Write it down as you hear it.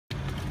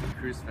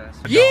Cruz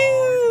Fest.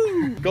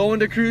 You going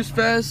to Cruz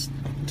Fest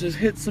to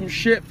hit some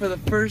shit for the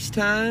first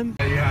time.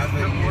 You have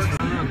it.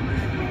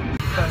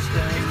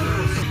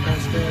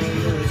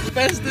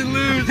 Fest and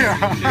lose.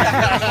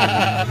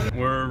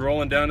 We're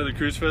rolling down to the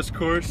Cruz Fest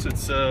course.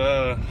 It's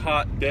a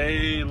hot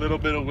day, little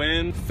bit of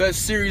wind.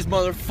 Fest series,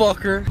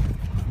 motherfucker.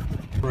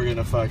 We're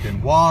gonna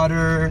fucking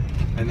water,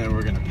 and then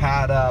we're gonna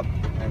pad up,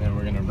 and then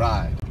we're gonna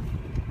ride.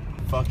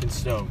 Fucking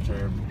stoked,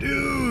 Herb.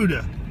 Dude,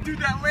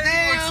 that wave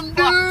Damn, looks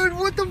dude,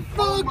 what the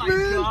fuck, Oh my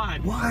man?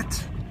 god.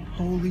 What?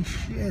 Holy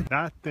shit.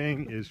 That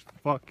thing is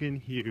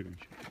fucking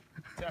huge.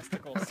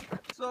 Testicles.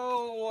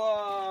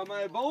 So,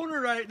 my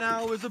boner right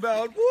now is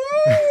about,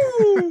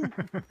 woo!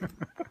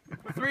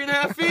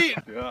 3.5 feet.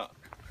 Yeah.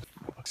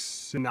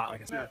 Not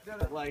like a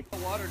like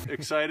water.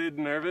 Excited,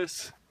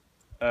 nervous.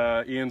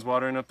 Ian's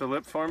watering up the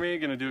lip for me.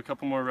 Gonna do a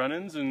couple more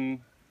run-ins and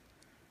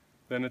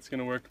then it's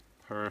gonna work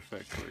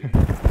perfectly.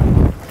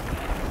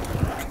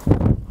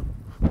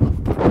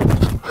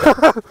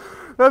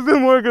 That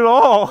didn't work at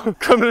all.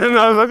 Coming in,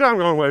 I was like, I'm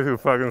going way too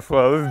fucking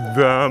slow. This is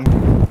dumb.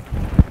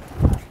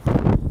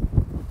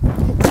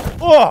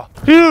 Oh,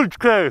 huge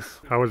case.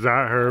 How was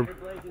that, Herb?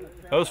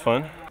 That was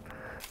fun.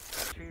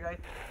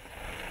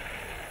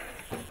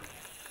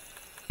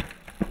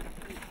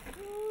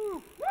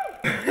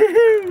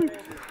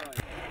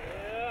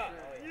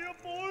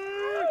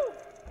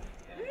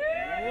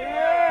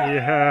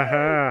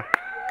 Yeah.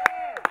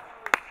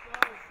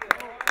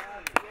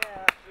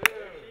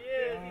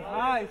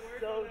 Nice.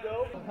 So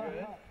dope.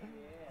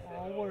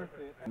 All worth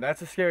it. That's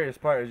the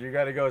scariest part, is you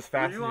gotta go as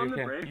fast as you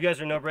can. Break? You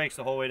guys are no brakes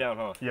the whole way down,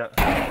 huh? Yeah.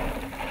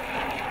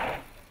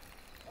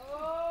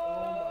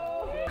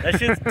 That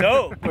shit's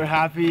dope. We're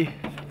happy.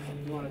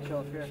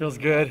 Feels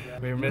good.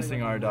 We were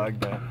missing our dog,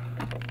 but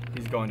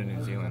he's going to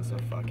New Zealand, so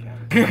fuck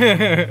him.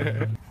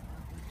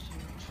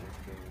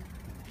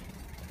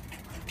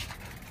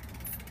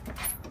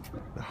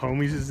 The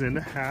homies is in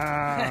the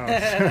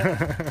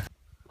house.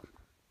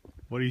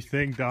 What do you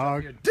think,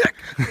 dog? Your dick!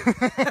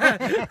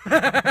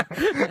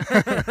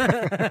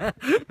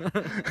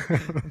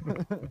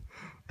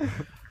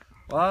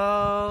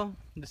 Well,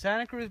 the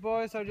Santa Cruz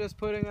boys are just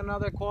putting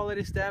another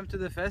quality stamp to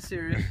the Fest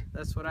series.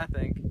 That's what I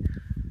think.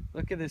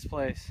 Look at this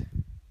place.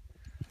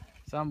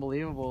 It's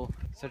unbelievable.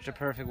 Such a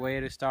perfect way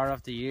to start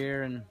off the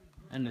year and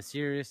the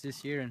series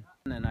this year.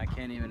 And I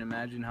can't even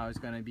imagine how it's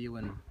going to be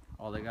when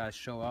all the guys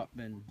show up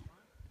and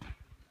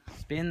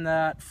spin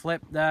that,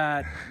 flip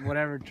that,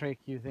 whatever trick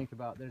you think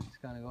about, they're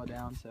just going to go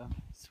down. So,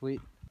 sweet.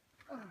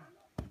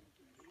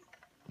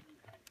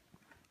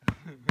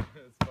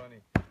 It's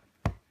funny.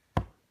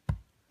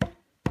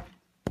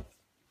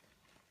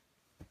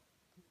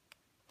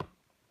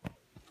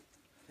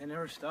 They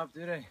never stop,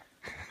 do they?